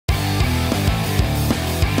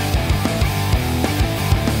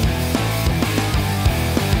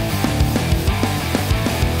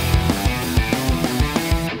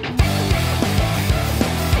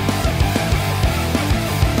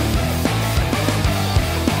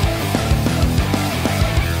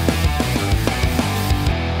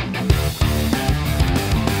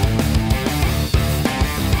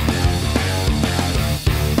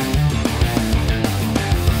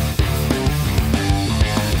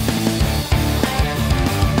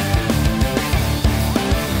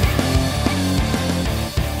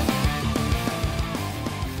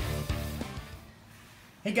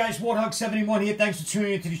guys, Warthog71 here. Thanks for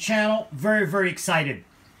tuning into the channel. Very, very excited.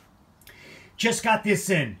 Just got this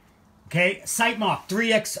in. Okay, Sightmark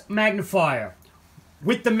 3X Magnifier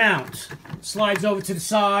with the mount. Slides over to the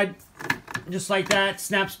side, just like that.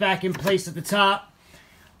 Snaps back in place at the top.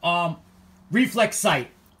 Reflex sight.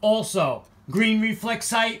 Also, green reflex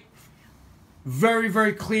sight. Very,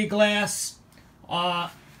 very clear glass.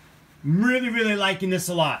 Really, really liking this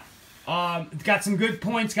a lot. It's got some good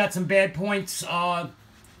points, got some bad points,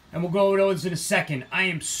 and we'll go over those in a second. I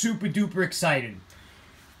am super duper excited.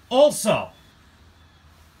 Also,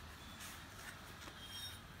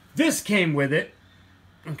 this came with it.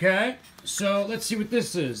 Okay, so let's see what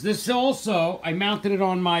this is. This also, I mounted it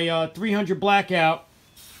on my 300 blackout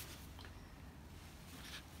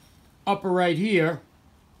upper right here.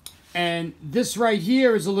 And this right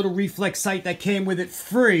here is a little reflex sight that came with it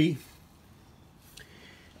free.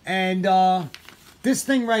 And this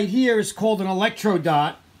thing right here is called an electro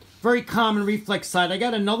dot. Very common reflex sight. I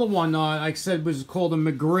got another one, like I said, was called a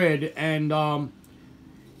McGrid. And,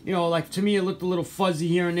 you know, like to me it looked a little fuzzy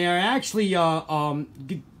here and there. I actually did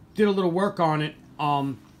a little work on it.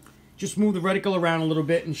 Just moved the reticle around a little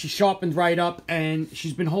bit and she sharpened right up and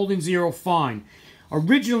she's been holding zero fine.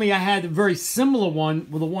 Originally I had a very similar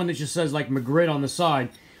one with the one that just says like McGrid on the side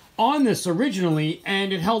on this originally,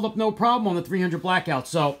 and it held up no problem on the 300 blackout.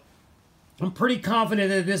 So I'm pretty confident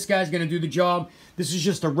that this guy's going to do the job. This is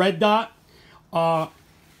just a red dot, and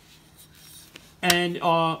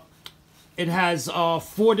it has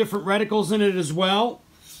 4 different reticles in it as well,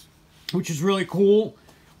 which is really cool.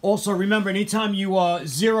 Also, remember, anytime you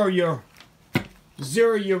zero your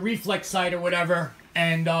reflex sight or whatever,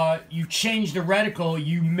 and you change the reticle,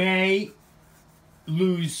 you may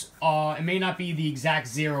lose. It may not be the exact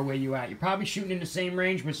zero where you're at. You're probably shooting in the same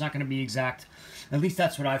range, but it's not going to be exact. At least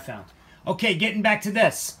that's what I found. Okay, getting back to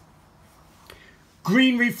this.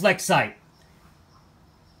 Green reflex sight.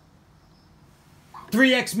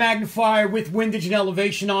 3X magnifier with windage and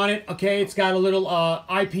elevation on it. Okay, it's got a little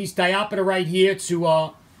eyepiece diopter right here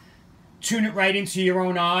to tune it right into your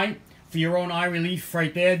own eye. For your own eye relief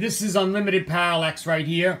right there. This is unlimited parallax right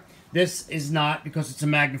here. This is not, because it's a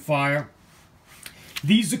magnifier.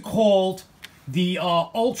 These are called the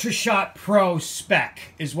Ultra Shot Pro Spec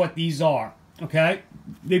is what these are. Okay?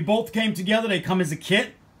 They both came together. They come as a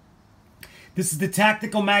kit. This is the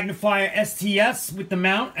Tactical Magnifier STS with the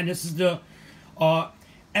mount. And this is the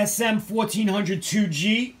SM1400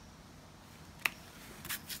 2G.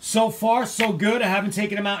 So far, so good. I haven't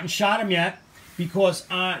taken them out and shot them yet, because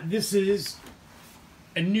this is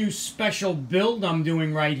a new special build I'm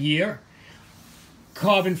doing right here.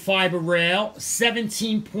 Carbon fiber rail,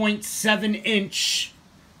 17.7-inch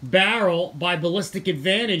barrel by Ballistic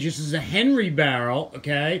Advantage. This is a Henry barrel,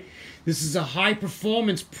 okay? This is a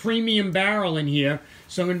high-performance premium barrel in here.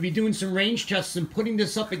 So I'm going to be doing some range tests and putting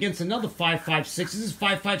this up against another 5.56. This is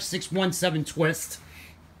 5.56 17 twist.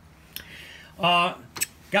 Got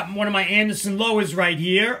one of my Anderson lowers right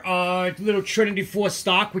here. Little Trinity 4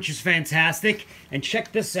 stock, which is fantastic. And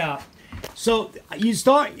check this out. So you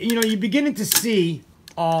start, you know, you're beginning to see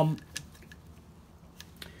a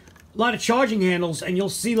lot of charging handles, and you'll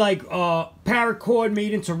see like paracord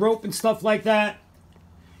made into rope and stuff like that.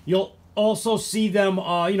 You'll also see them,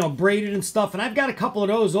 you know, braided and stuff. And I've got a couple of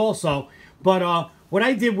those also. But what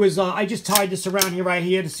I did was I just tied this around here right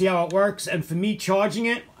here to see how it works. And for me, charging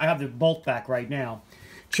it, I have the bolt back right now.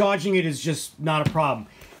 Charging it is just not a problem.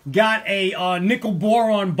 Got a nickel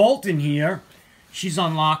boron bolt in here. She's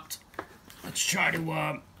unlocked. Let's try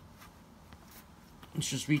to, let's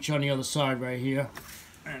just reach on the other side right here.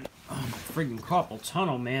 And, oh, my friggin' carpal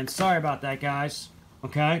tunnel, man. Sorry about that, guys.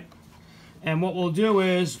 Okay? And what we'll do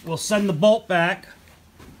is, we'll send the bolt back.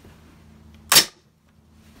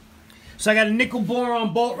 So I got a nickel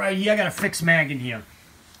boron bolt right here. I got a fixed mag in here.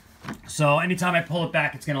 So anytime I pull it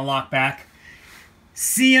back, it's going to lock back.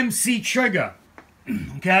 CMC trigger.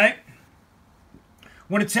 Okay?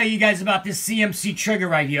 Want to tell you guys about this CMC trigger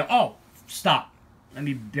right here. Oh, stop. Let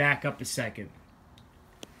me back up a second.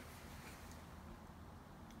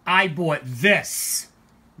 I bought this.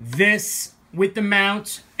 This with the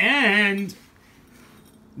mount, and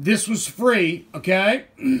this was free, okay?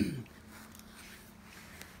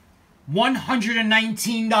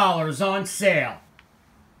 $119 on sale.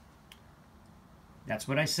 That's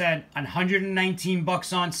what I said. 119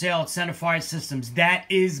 bucks on sale at Centerfire Systems. That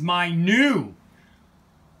is my new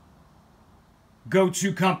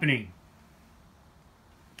go-to company.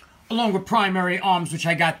 Along with Primary Arms, which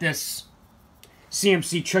I got this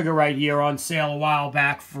CMC trigger right here on sale a while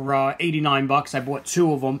back for 89 bucks. I bought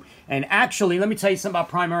 2 of them. And actually, let me tell you something about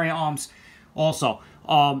Primary Arms also.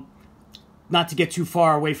 not to get too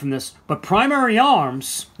far away from this, but Primary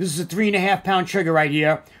Arms, this is a 3.5 pound trigger right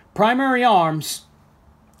here. Primary Arms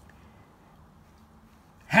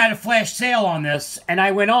had a flash sale on this, and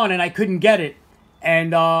I went on and I couldn't get it.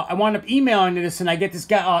 And I wound up emailing this, and I get this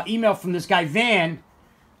guy email from this guy Van,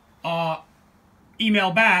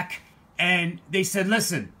 email back, and they said,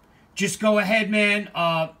 listen, just go ahead, man,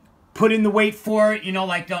 put in the wait for it, you know,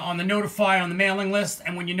 like on the notifier on the mailing list,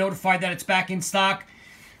 and when you're notified that it's back in stock,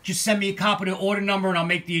 just send me a copy of the order number and I'll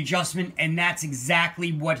make the adjustment. And that's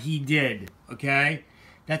exactly what he did, okay?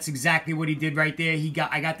 That's exactly what he did right there.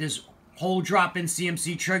 I got this whole drop-in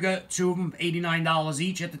CMC trigger, 2 of them, $89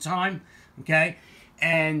 each at the time, okay?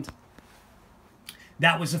 And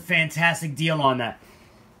that was a fantastic deal on that.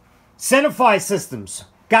 Centify Systems.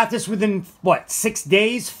 Got this within, what, 6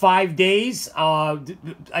 days, 5 days? I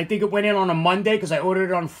think it went in on a Monday because I ordered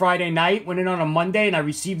it on Friday night. Went in on a Monday and I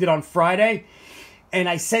received it on Friday. And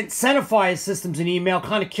I sent Centify Systems an email,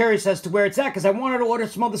 kind of curious as to where it's at, because I wanted to order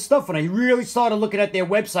some other stuff. And I really started looking at their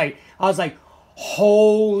website. I was like,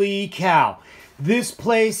 holy cow. This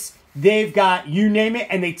place, they've got, you name it,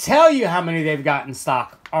 and they tell you how many they've got in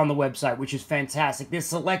stock on the website, which is fantastic. This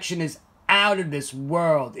selection is out of this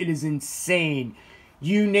world. It is insane.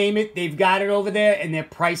 You name it, they've got it over there, and their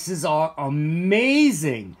prices are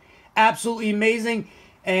amazing. Absolutely amazing.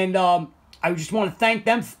 And I just want to thank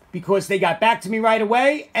them because they got back to me right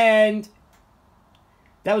away, and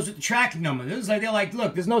that was with the tracking number. It was like, they're like,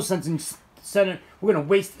 look, there's no sense in sending, we're going to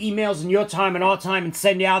waste emails and your time and our time and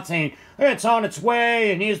send you out saying, hey, it's on its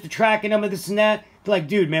way, and here's the tracking number, this and that. They're like,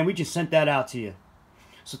 dude, man, we just sent that out to you.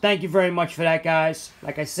 So thank you very much for that, guys.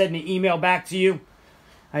 Like I said in the email back to you,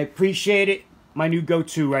 I appreciate it. My new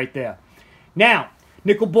go-to right there. Now,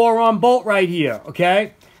 nickel boron bolt right here,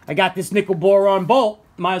 okay? I got this nickel boron bolt.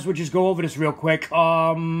 Might as well just go over this real quick.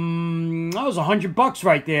 That was $100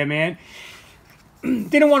 right there, man.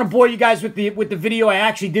 Didn't want to bore you guys with the video. I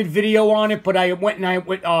actually did video on it, but I went and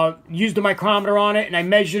I used the micrometer on it and I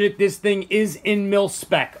measured it. This thing is in mil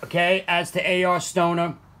spec, okay? As to AR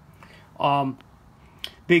Stoner,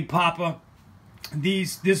 Big Papa.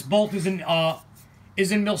 This bolt is in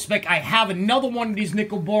mil spec. I have another one of these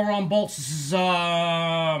nickel boron bolts. This is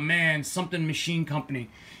man, something machine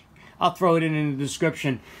company. I'll throw it in the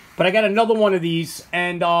description. But I got another one of these,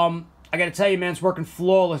 and I got to tell you, man, it's working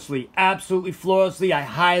flawlessly. Absolutely flawlessly. I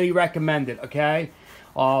highly recommend it, okay?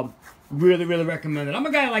 Really, really recommend it. I'm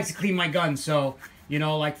a guy that likes to clean my guns, so, you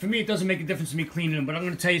know, like, for me, it doesn't make a difference to me cleaning them. But I'm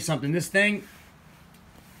going to tell you something. This thing,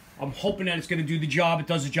 I'm hoping that it's going to do the job. It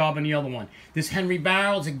does the job on the other one. This Henry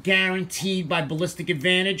barrel is a guaranteed by Ballistic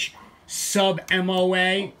Advantage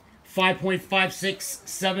sub-MOA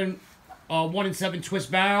 5.567 1 in 7 twist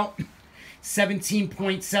barrel,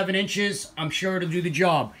 17.7 inches. I'm sure it'll do the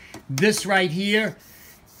job. This right here,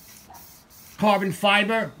 carbon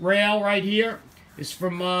fiber rail right here, is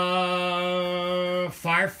from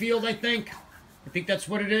Firefield, I think. I think that's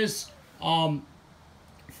what it is.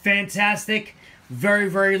 Fantastic. Very,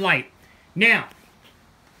 very light. Now,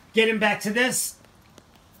 getting back to this,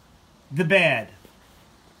 the bad.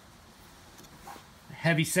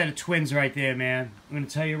 Heavy set of twins right there, man. I'm going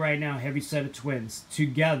to tell you right now, heavy set of twins.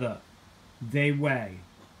 Together, they weigh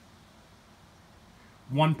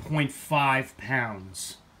 1.5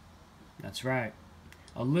 pounds. That's right.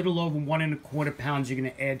 A little over 1.25 pounds you're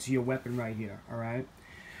going to add to your weapon right here, all right?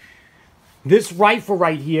 This rifle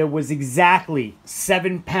right here was exactly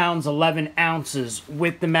 7 pounds, 11 ounces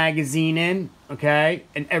with the magazine in, okay?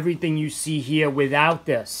 And everything you see here without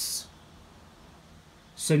this.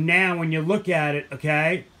 So now when you look at it,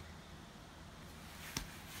 okay,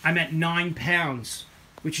 I'm at 9 pounds,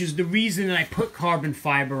 which is the reason that I put carbon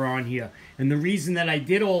fiber on here. And the reason that I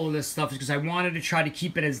did all of this stuff is because I wanted to try to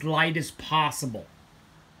keep it as light as possible.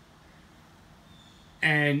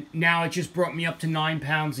 And now it just brought me up to 9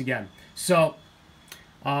 pounds again. So,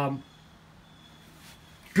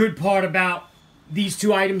 good part about these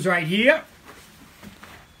two items right here.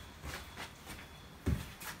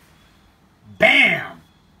 Bam!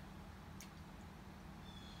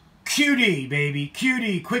 QD, baby.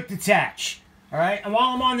 QD, quick detach. Alright, and while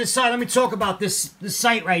I'm on this side, let me talk about this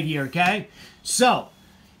sight right here, okay? So,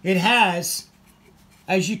 it has,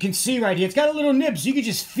 as you can see right here, it's got a little nib, so you can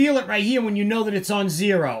just feel it right here when you know that it's on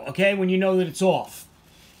 0, okay? When you know that it's off.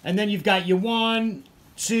 And then you've got your 1,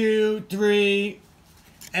 2, 3,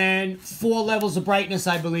 and 4 levels of brightness,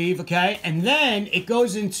 I believe, okay? And then it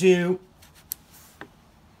goes into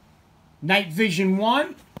Night Vision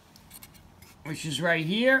 1, which is right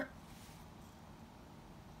here,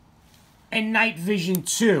 and Night Vision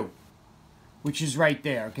 2, which is right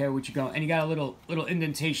there, okay? Which you go, and you got a little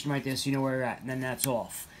indentation right there so you know where you're at, and then that's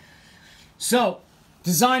off. So,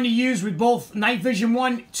 designed to use with both night vision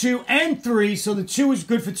 1, 2, and 3. So the 2 is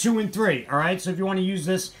good for 2 and 3. Alright, so if you want to use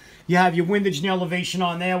this, you have your windage and elevation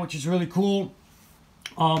on there, which is really cool.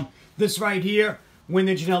 This right here,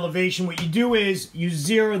 windage and elevation, what you do is you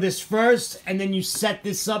zero this first, and then you set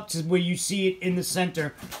this up to where you see it in the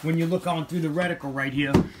center when you look on through the reticle right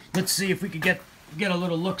here. Let's see if we could get a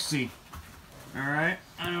little look-see. Alright,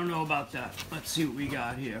 I don't know about that. Let's see what we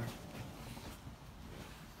got here.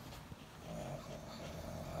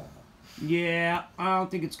 Yeah, I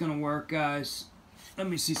don't think it's going to work, guys. Let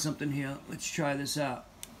me see something here. Let's try this out.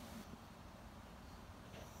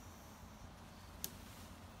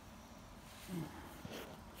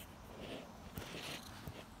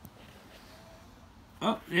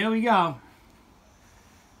 Oh, there we go.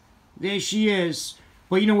 There she is.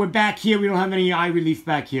 But, you know, we're back here. We don't have any eye relief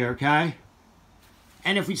back here, okay?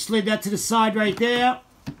 And if we slid that to the side right there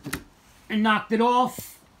and knocked it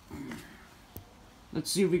off, let's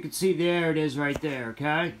see if we can see. There it is right there,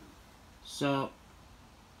 okay? So,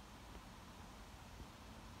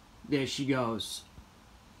 there she goes.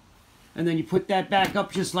 And then you put that back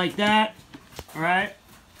up just like that, alright?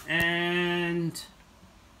 And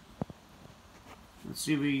let's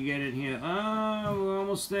see if we can get it here. Oh, we're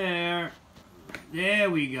almost there. There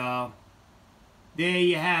we go. There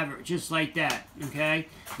you have it, just like that, okay?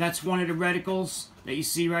 That's one of the reticles that you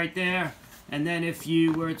see right there. And then if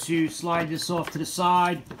you were to slide this off to the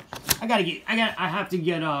side, I have to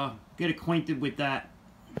get acquainted with that.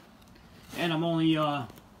 And I'm only got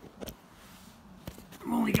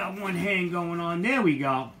one hand going on. There we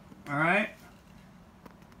go. All right.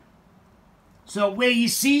 So where you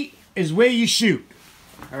see is where you shoot.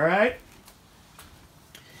 All right.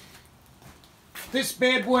 This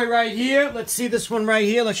bad boy right here. Let's see this one right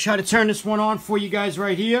here. Let's try to turn this one on for you guys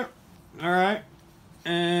right here. All right.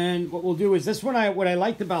 And what we'll do is this one, what I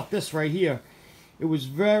liked about this right here, it was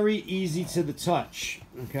very easy to the touch,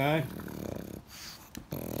 okay?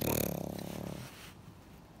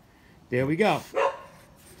 There we go.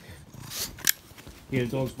 Hear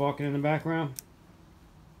the dogs barking in the background?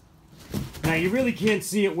 Now, you really can't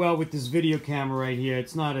see it well with this video camera right here.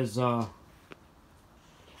 It's not as, let's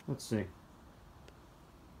see.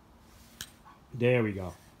 There we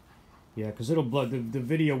go. Yeah, because it'll blur, the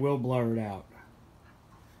video will blur it out.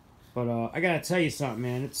 But I gotta tell you something,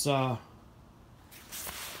 man. It's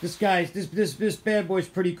this bad boy's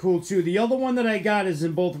pretty cool too. The other one that I got is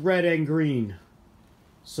in both red and green.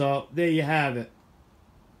 So there you have it.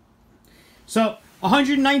 So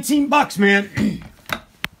 119 bucks, man.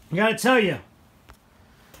 I gotta tell you,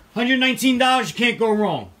 $119, you can't go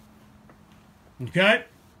wrong. Okay.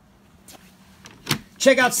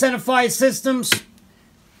 Check out Centerfire Systems.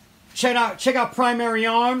 Check out Primary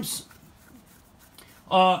Arms.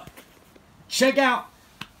 Check out,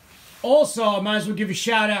 also, I might as well give a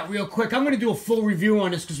shout out real quick. I'm going to do a full review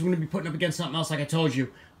on this because we're going to be putting up against something else like I told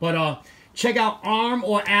you. But check out Arm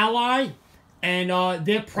or Ally, and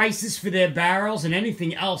their prices for their barrels and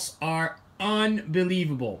anything else are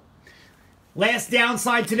unbelievable. Last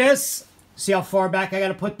downside to this, see how far back I got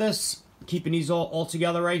to put this? Keeping these all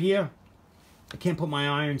together right here. I can't put my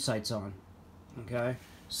iron sights on. Okay,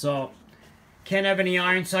 so can't have any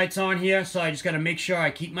iron sights on here, so I just got to make sure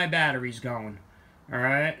I keep my batteries going.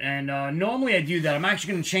 Alright, and normally I do that. I'm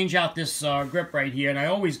actually going to change out this grip right here, and I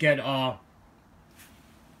always get, I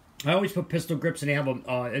always put pistol grips, and they have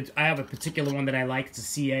I have a particular one that I like. It's a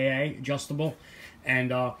CAA, adjustable,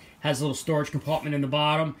 and has a little storage compartment in the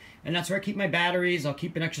bottom, and that's where I keep my batteries. I'll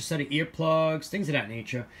keep an extra set of earplugs, things of that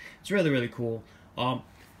nature. It's really, really cool.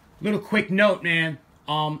 Little quick note, man.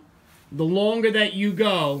 The longer that you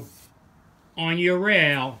go on your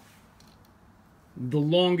rail, the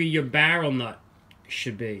longer your barrel nut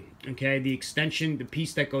should be. Okay, the extension, the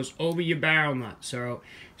piece that goes over your barrel nut. So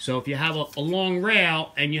if you have a long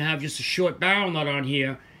rail and you have just a short barrel nut on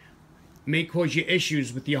here, may cause you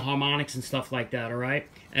issues with your harmonics and stuff like that. All right,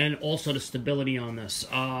 and also the stability on this.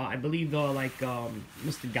 I believe Mr.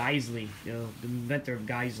 Geisley, you know, the inventor of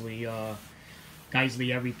Geisley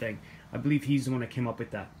everything. I believe he's the one that came up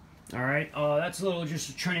with that. All right, that's a little just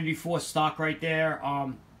a Trinity Force stock right there.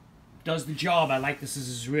 Does the job. I like this. This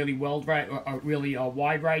is really really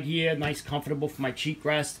wide right here. Nice, comfortable for my cheek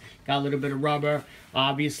rest. Got a little bit of rubber.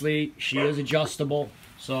 Obviously, she is adjustable.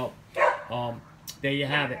 So, there you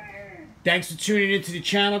have it. Thanks for tuning into the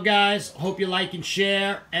channel, guys. Hope you like and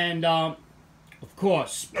share. And, of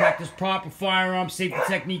course, practice proper firearm safety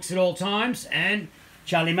techniques at all times. And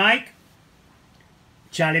Charlie Mike.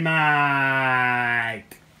 Charlie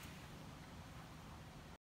Mike.